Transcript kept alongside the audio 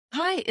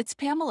Hi, it's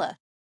Pamela.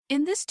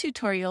 In this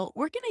tutorial,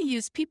 we're going to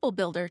use People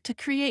Builder to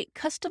create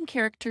custom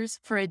characters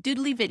for a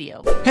Doodly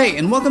video. Hey,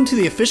 and welcome to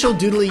the official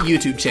Doodly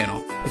YouTube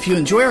channel. If you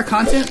enjoy our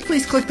content,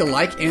 please click the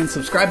like and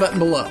subscribe button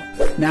below.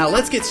 Now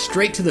let's get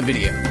straight to the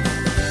video.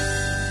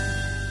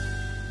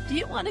 Do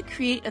you want to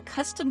create a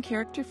custom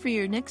character for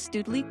your next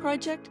Doodly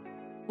project?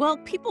 Well,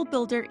 People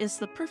Builder is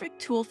the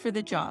perfect tool for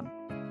the job.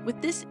 With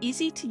this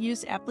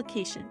easy-to-use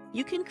application,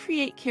 you can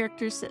create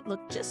characters that look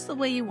just the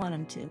way you want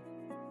them to.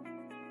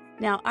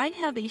 Now, I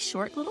have a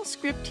short little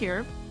script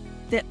here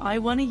that I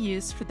want to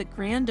use for the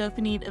grand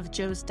opening of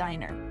Joe's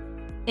Diner.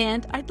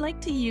 And I'd like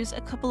to use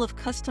a couple of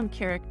custom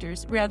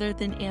characters rather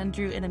than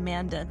Andrew and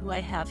Amanda, who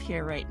I have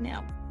here right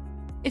now.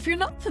 If you're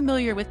not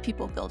familiar with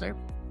People Builder,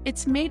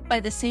 it's made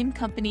by the same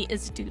company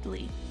as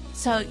Doodly.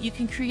 So you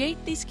can create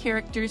these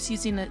characters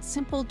using a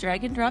simple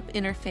drag and drop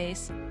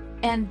interface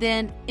and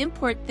then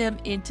import them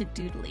into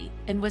Doodly.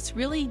 And what's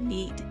really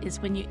neat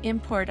is when you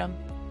import them,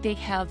 they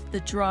have the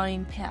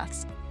drawing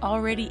paths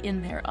already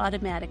in there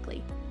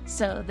automatically,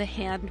 so the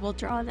hand will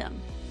draw them.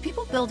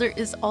 People Builder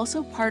is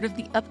also part of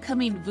the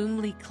upcoming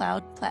Doodly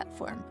Cloud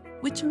platform,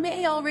 which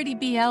may already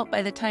be out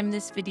by the time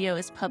this video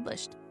is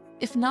published.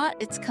 If not,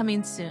 it's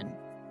coming soon.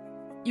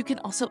 You can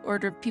also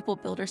order People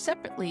Builder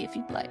separately if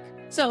you'd like.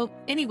 So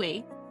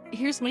anyway,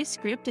 here's my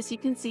script. As you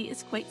can see,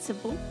 it's quite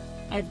simple.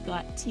 I've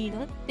got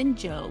Tina and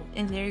Joe,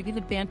 and they're going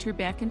to banter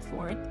back and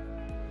forth.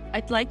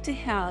 I'd like to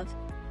have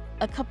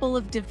a couple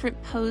of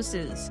different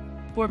poses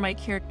for my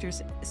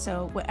characters.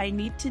 So what I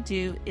need to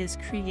do is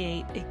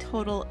create a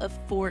total of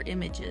 4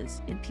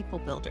 images in People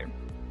Builder.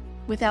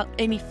 Without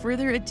any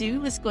further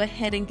ado, let's go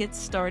ahead and get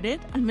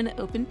started. I'm going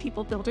to open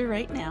People Builder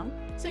right now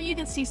so you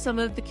can see some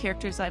of the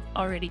characters I've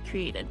already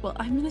created. Well,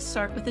 I'm going to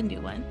start with a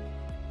new one,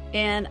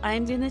 and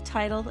I'm going to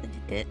title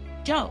it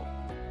Joe.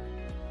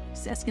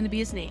 So that's going to be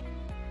his name.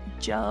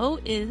 Joe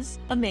is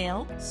a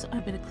male, so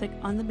I'm going to click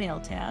on the male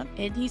tab.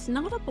 And he's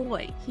not a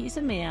boy, he's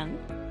a man.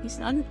 He's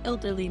not an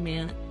elderly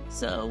man.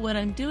 So what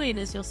I'm doing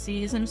is, you'll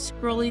see, is I'm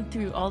scrolling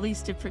through all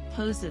these different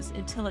poses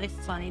until I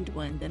find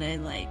one that I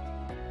like.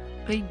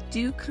 I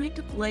do kind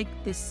of like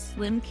this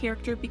slim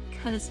character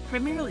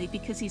primarily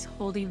because he's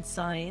holding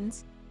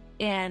signs,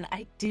 and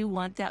I do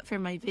want that for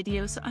my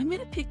video, so I'm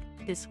going to pick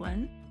this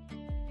one.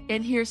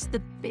 And here's the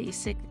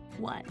basic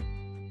one.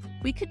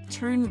 We could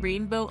turn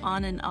rainbow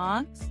on and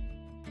off,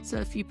 so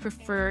if you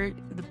prefer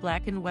the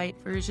black and white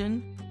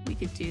version, we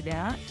could do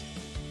that.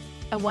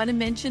 I want to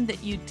mention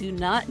that you do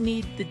not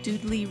need the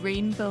Doodly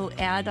Rainbow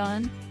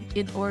add-on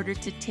in order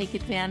to take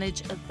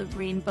advantage of the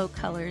rainbow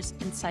colors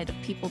inside of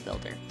People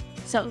Builder.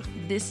 So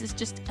this is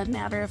just a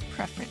matter of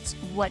preference.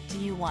 What do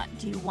you want?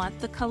 Do you want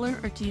the color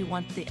or do you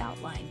want the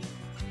outline?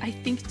 I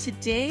think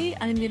today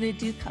I'm going to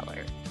do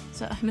color.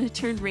 So I'm going to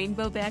turn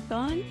rainbow back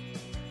on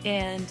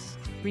and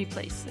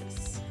replace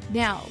this.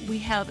 Now we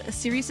have a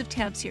series of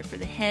tabs here for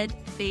the head,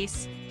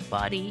 face,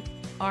 body,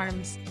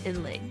 arms,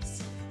 and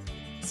legs.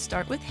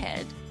 Start with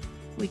head.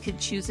 We could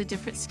choose a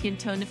different skin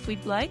tone if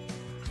we'd like.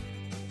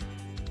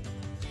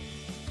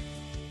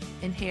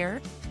 And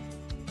hair.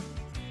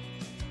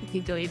 We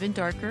can go even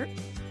darker.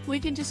 We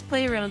can just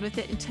play around with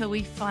it until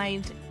we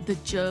find the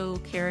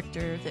Joe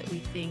character that we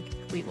think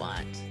we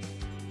want.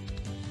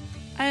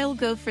 I'll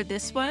go for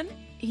this one.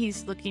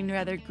 He's looking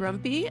rather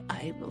grumpy.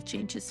 I will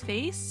change his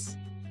face.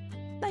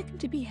 I'd like him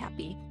to be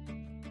happy.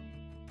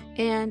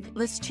 And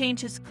let's change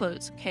his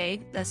clothes,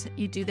 okay?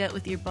 You do that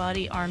with your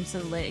body, arms,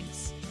 and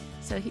legs.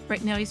 So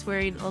right now he's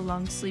wearing a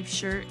long sleeve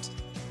shirt.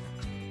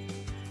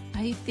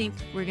 I think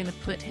we're going to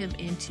put him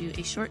into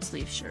a short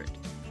sleeve shirt.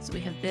 So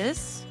we have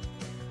this.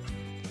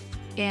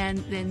 And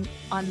then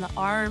on the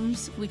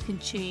arms, we can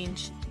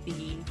change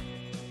the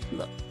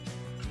look.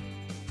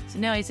 So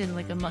now he's in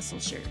like a muscle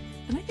shirt.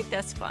 And I think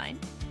that's fine.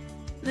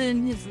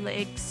 Then his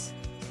legs,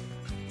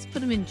 let's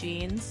put him in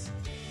jeans.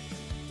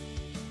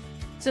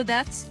 So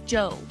that's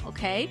Joe,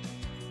 okay?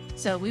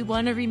 So we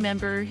want to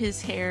remember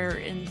his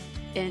hair and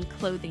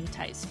clothing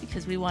types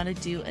because we want to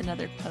do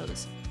another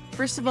pose.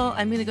 First of all,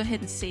 I'm going to go ahead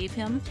and save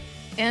him,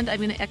 and I'm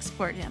going to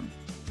export him.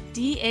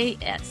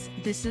 DAS,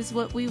 this is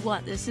what we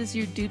want. This is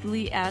your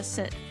Doodly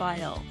asset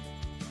file,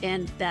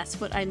 and that's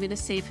what I'm going to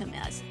save him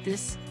as.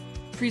 This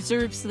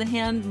preserves the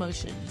hand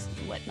motions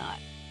and whatnot.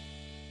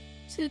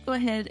 So go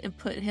ahead and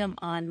put him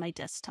on my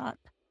desktop.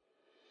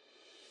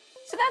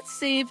 So that's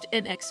saved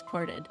and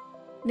exported.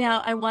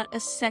 Now I want a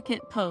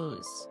second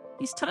pose.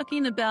 He's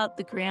talking about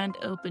the grand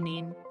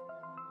opening.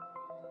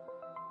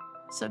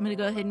 So I'm going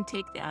to go ahead and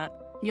take that.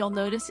 You'll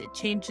notice it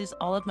changes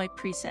all of my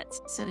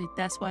presets. So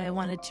that's why I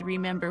wanted to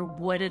remember,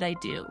 what did I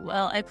do?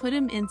 Well, I put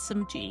him in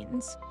some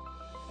jeans.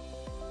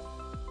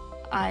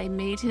 I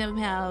made him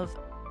have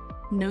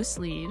no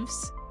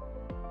sleeves.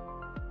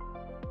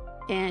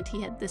 And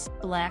he had this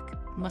black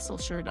muscle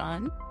shirt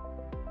on.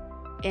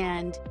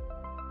 And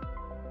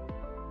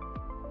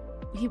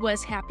he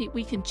was happy.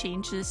 We can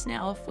change this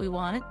now if we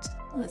want.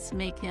 Let's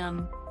make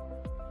him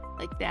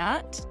like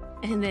that.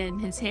 And then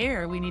his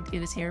hair, we need to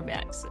get his hair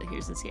back. So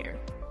here's his hair.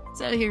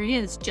 So here he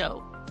is,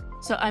 Joe.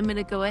 So I'm going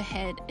to go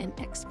ahead and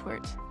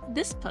export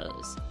this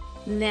pose.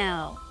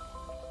 Now,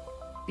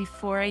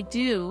 before I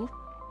do,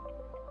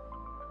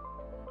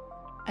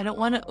 I don't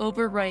want to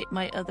overwrite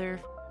my other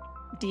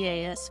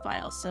DAS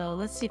file. So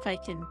let's see if I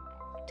can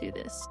do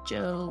this.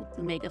 Joe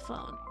the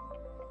megaphone.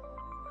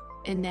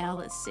 And now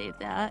let's save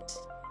that.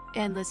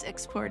 And let's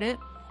export it.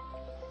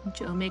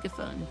 Joe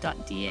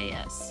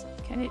megaphone.das.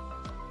 Okay.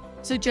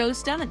 So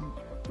Joe's done.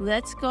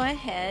 Let's go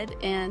ahead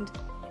and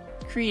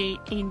create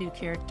a new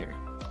character.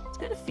 Let's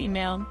go to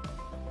female.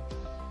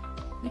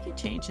 We can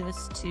change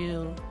this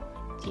to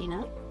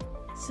Tina.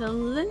 So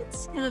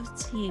let's have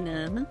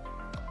Tina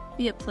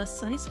be a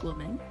plus-size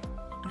woman.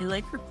 I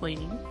like her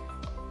pointing.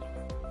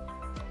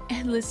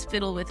 And let's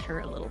fiddle with her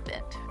a little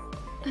bit.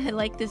 I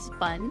like this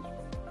bun,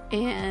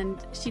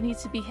 and she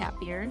needs to be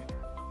happier.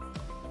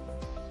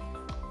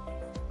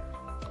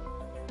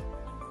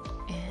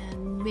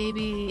 And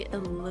maybe a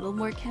little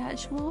more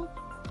casual.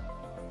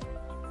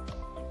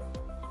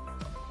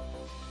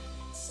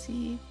 Let's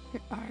see her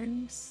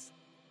arms.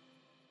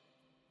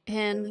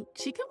 And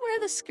she can wear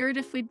the skirt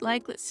if we'd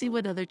like. Let's see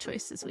what other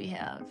choices we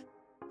have.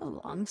 A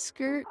long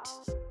skirt.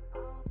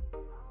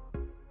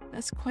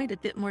 That's quite a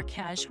bit more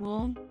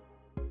casual.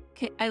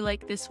 Okay, I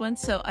like this one,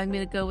 so I'm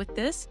going to go with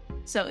this.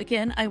 So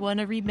again, I want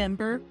to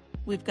remember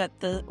we've got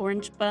the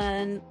orange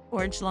bun,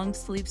 orange long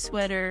sleeve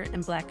sweater,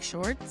 and black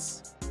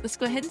shorts. Let's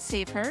go ahead and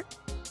save her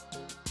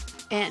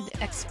and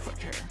export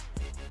her.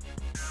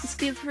 Let's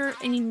give her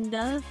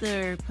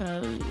another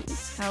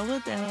pose. How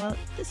about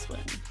this one?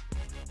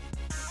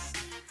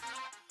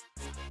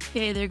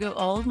 Okay, there go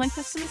all of my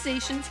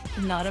customizations.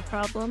 Not a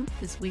problem,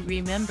 because we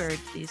remembered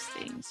these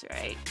things,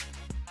 right?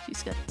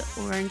 She's got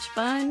the orange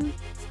bun,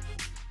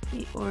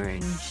 the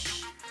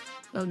orange...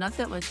 Oh, not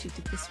that one. She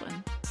did this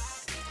one.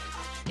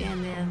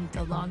 And then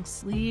the long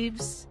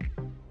sleeves,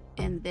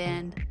 and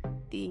then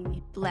the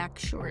black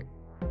short.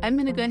 I'm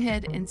going to go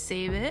ahead and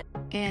save it,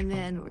 and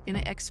then we're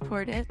going to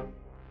export it.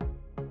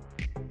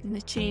 I'm going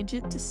to change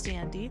it to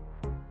standard.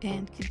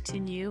 And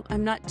continue.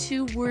 I'm not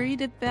too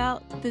worried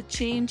about the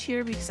change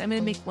here because I'm going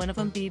to make one of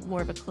them be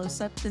more of a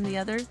close-up than the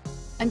other.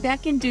 I'm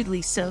back in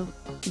Doodly, so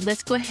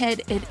let's go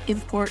ahead and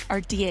import our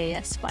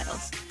DAS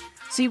files.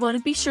 So you want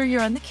to be sure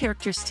you're on the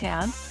Characters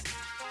tab.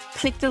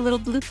 Click the little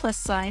blue plus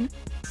sign.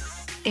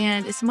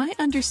 And it's my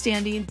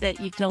understanding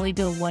that you can only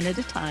do one at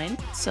a time.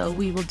 So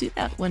we will do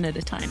that one at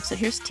a time. So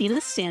here's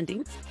Tina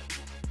standing.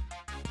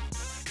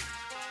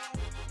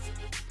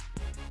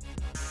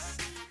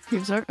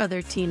 Here's our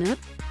other Tina.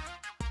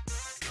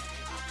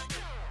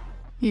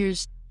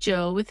 Here's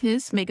Joe with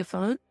his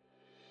megaphone.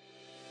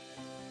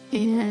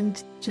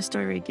 And just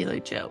our regular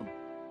Joe.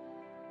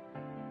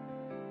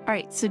 All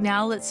right, so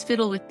now let's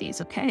fiddle with these,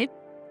 okay?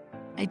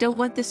 I don't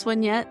want this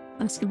one yet.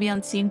 That's going to be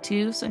on scene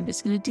 2, so I'm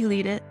just going to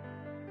delete it.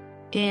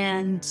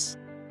 And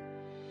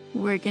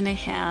we're going to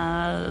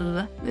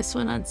have this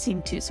one on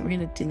scene 2, so we're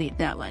going to delete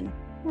that one.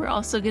 We're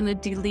also going to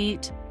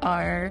delete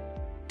our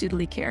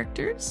Doodly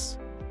characters.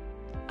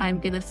 I'm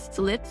going to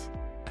flip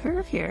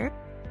her here.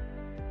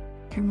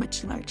 They're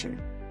much larger.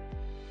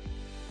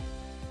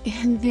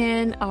 And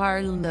then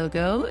our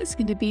logo is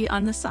going to be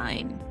on the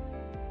sign.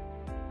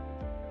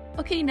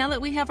 Okay, now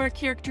that we have our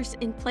characters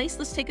in place,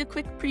 let's take a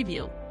quick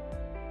preview.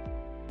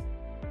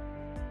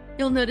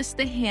 You'll notice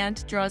the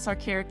hand draws our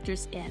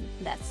characters in.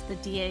 That's the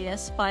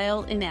DAS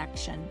file in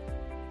action.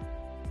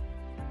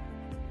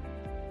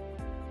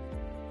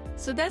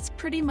 So that's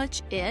pretty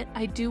much it.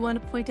 I do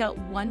want to point out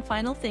one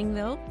final thing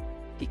though.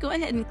 If you go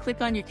ahead and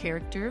click on your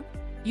character,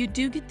 you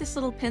do get this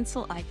little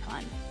pencil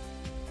icon.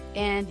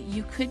 And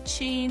you could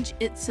change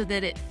it so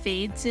that it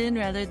fades in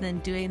rather than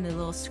doing the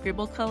little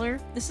scribble color.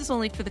 This is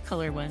only for the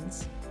color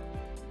ones.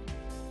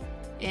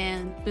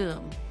 And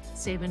boom,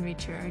 save and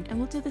return. And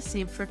we'll do the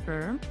same for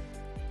her.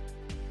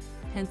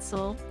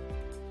 Pencil,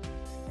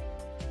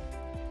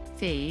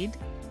 fade,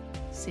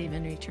 save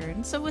and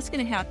return. So what's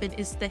going to happen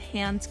is the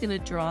hand's going to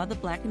draw the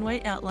black and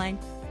white outline,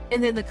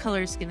 and then the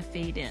color is going to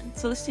fade in.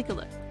 So let's take a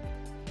look.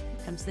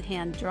 Here comes the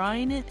hand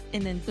drawing it,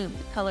 and then boom,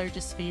 the color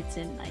just fades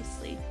in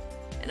nicely.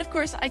 And of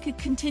course, I could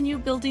continue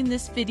building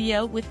this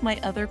video with my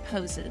other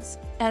poses.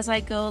 As I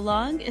go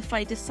along, if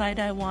I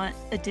decide I want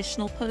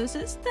additional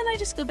poses, then I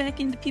just go back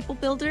into People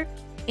Builder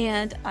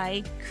and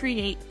I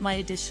create my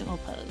additional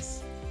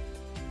pose.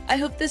 I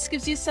hope this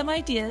gives you some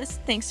ideas.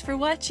 Thanks for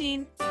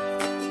watching.